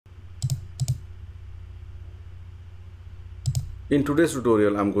In today's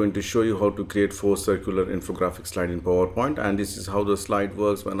tutorial, I'm going to show you how to create 4 circular infographic slide in PowerPoint, and this is how the slide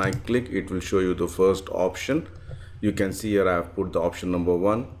works. When I click, it will show you the first option. You can see here I have put the option number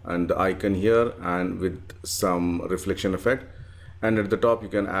 1 and the icon here and with some reflection effect, and at the top you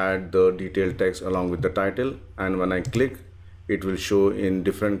can add the detailed text along with the title, and when I click it will show in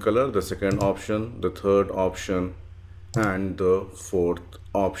different color the second option, the third option and the fourth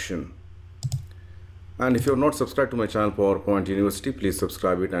option. And if you are not subscribed to my channel PowerPoint University, please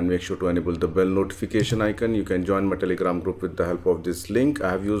subscribe it and make sure to enable the bell notification icon. You can join my Telegram group with the help of this link.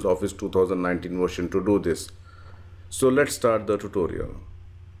 I have used Office 2019 version to do this. So let's start the tutorial.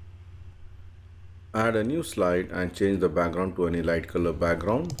 Add a new slide and change the background to any light color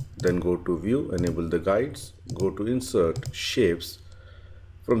background. Then go to View, enable the guides, go to Insert, Shapes.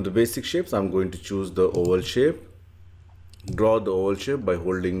 From the basic shapes, I'm going to choose the oval shape. Draw the oval shape by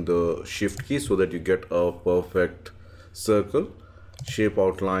holding the shift key so that you get a perfect circle. Shape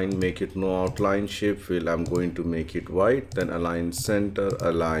outline, make it no outline. Shape fill, I'm going to make it white. Then align center,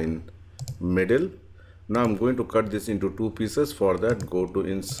 align middle. Now I'm going to cut this into 2 pieces. For that, go to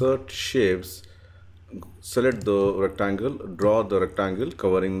Insert, Shapes, select the rectangle, draw the rectangle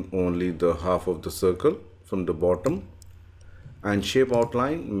covering only the half of the circle from the bottom, and shape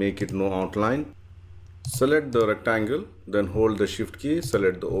outline, make it no outline. Select the rectangle, then hold the shift key,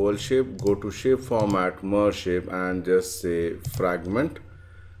 select the oval shape, go to shape format, merge shape and just say fragment.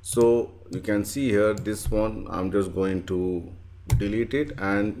 So you can see here this one, I'm just going to delete it,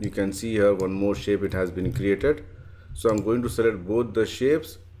 and you can see here one more shape it has been created. So I'm going to select both the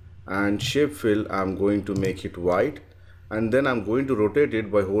shapes, and shape fill I'm going to make it white, and then I'm going to rotate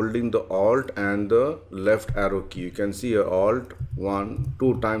it by holding the Alt and the left arrow key. You can see here Alt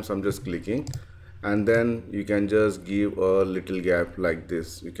 2 times, I'm just clicking, and then you can just give a little gap like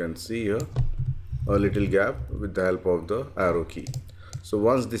this. You can see here a little gap with the help of the arrow key. So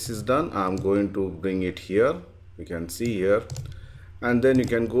once this is done, I'm going to bring it here, you can see here, and then you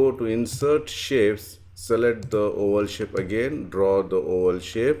can go to Insert, Shapes, select the oval shape again, draw the oval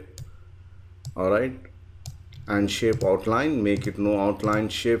shape, alright, and shape outline, make it no outline.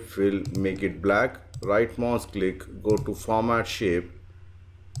 Shape fill, make it black. Right mouse click, go to format shape,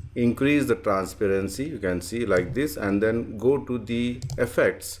 increase the transparency, you can see like this, and then go to the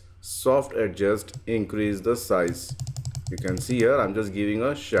effects, soft adjust, increase the size. You can see here I'm just giving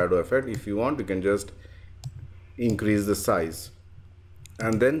a shadow effect. If you want, you can just increase the size,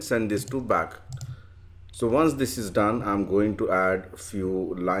 and then send this to back. So once this is done, I'm going to add a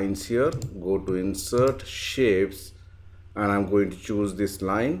few lines here. Go to Insert, Shapes, and I'm going to choose this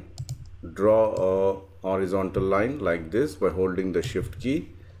line, draw a horizontal line like this by holding the shift key,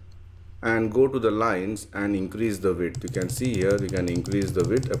 and go to the lines and increase the width. You can see here you can increase the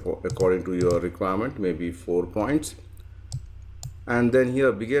width according to your requirement, maybe 4 points. And then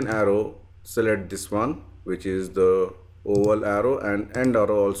here begin arrow, select this one, which is the oval arrow, and end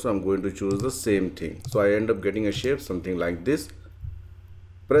arrow also I'm going to choose the same thing. So I end up getting a shape something like this.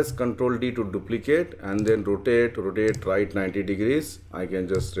 Press Ctrl D to duplicate, and then rotate right 90 degrees. I can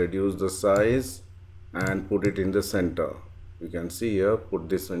just reduce the size and put it in the center. You can see here, put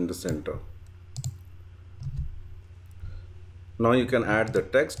this in the center. Now you can add the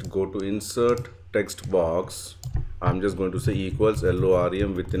text. Go to Insert, Text Box. I'm just going to say equals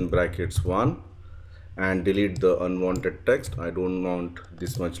LOREM within brackets 1, and delete the unwanted text. I don't want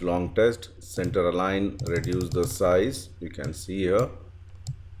this much long text. Center align, reduce the size, you can see here,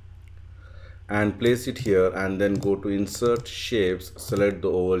 and place it here, and then go to Insert, Shapes, select the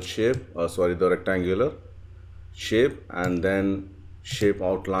oval shape, the rectangular shape, and then shape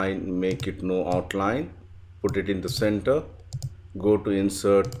outline, make it no outline, put it in the center. Go to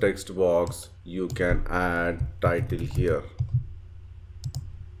Insert, Text Box, you can add title here,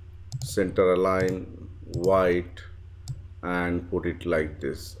 center align, white, and put it like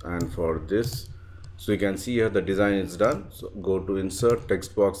this. And for this, so you can see here the design is done. So go to Insert,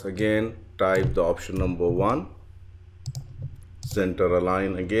 Text Box again, type the option number 1, center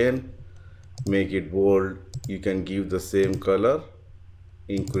align again, make it bold. You can give the same color,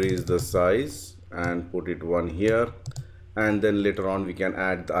 increase the size and put it 1 here, and then later on we can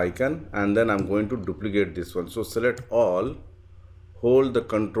add the icon. And then I'm going to duplicate this one. So select all, hold the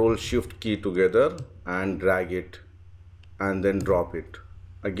Ctrl Shift key together and drag it, and then drop it.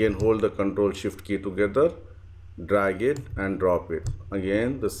 Again hold the Ctrl Shift key together, drag it and drop it.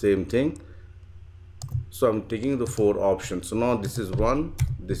 Again the same thing. So I'm taking the 4 options. So now this is 1,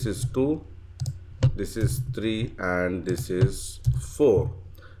 this is 2, this is 3, and this is 4.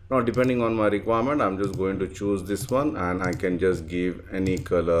 Now depending on my requirement, I'm just going to choose this one, and I can just give any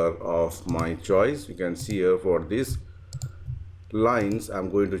color of my choice. You can see here for this, lines I'm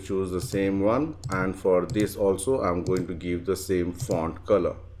going to choose the same one, and for this also I'm going to give the same font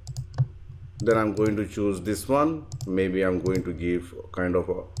color. Then I'm going to choose this one, maybe I'm going to give kind of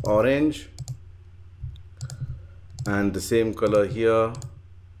a orange, and the same color here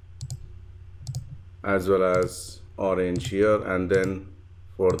as well as orange here. And then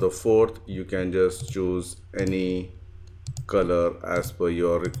for the fourth you can just choose any color as per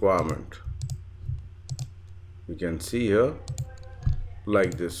your requirement. You can see here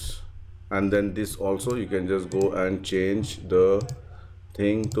like this. And then this also you can just go and change the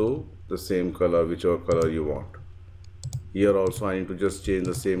thing to the same color, whichever color you want. Here also I need to just change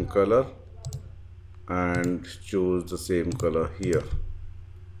the same color and choose the same color here.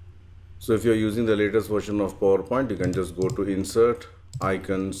 So if you're using the latest version of PowerPoint, you can just go to insert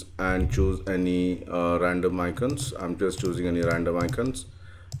icons and choose any random icons. I'm just choosing any random icons,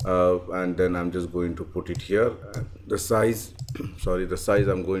 and then I'm just going to put it here. The size sorry, the size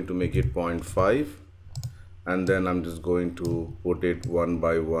I'm going to make it 0.5, and then I'm just going to put it one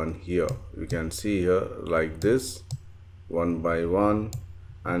by one here. You can see here like this, one by one,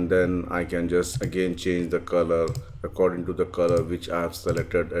 and then I can just again change the color according to the color which I have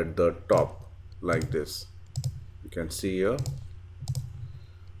selected at the top, like this. You can see here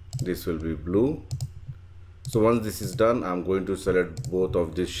this will be blue. So once this is done, I'm going to select both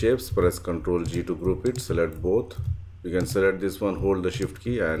of these shapes, press Ctrl G to group it, select both. You can select this one, hold the shift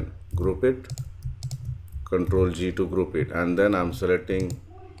key and group it, Ctrl G to group it, and then I'm selecting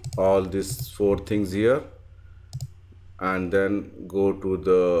all these four things here, and then go to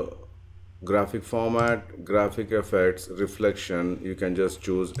the graphic format, graphic effects, reflection. You can just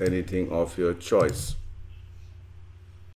choose anything of your choice.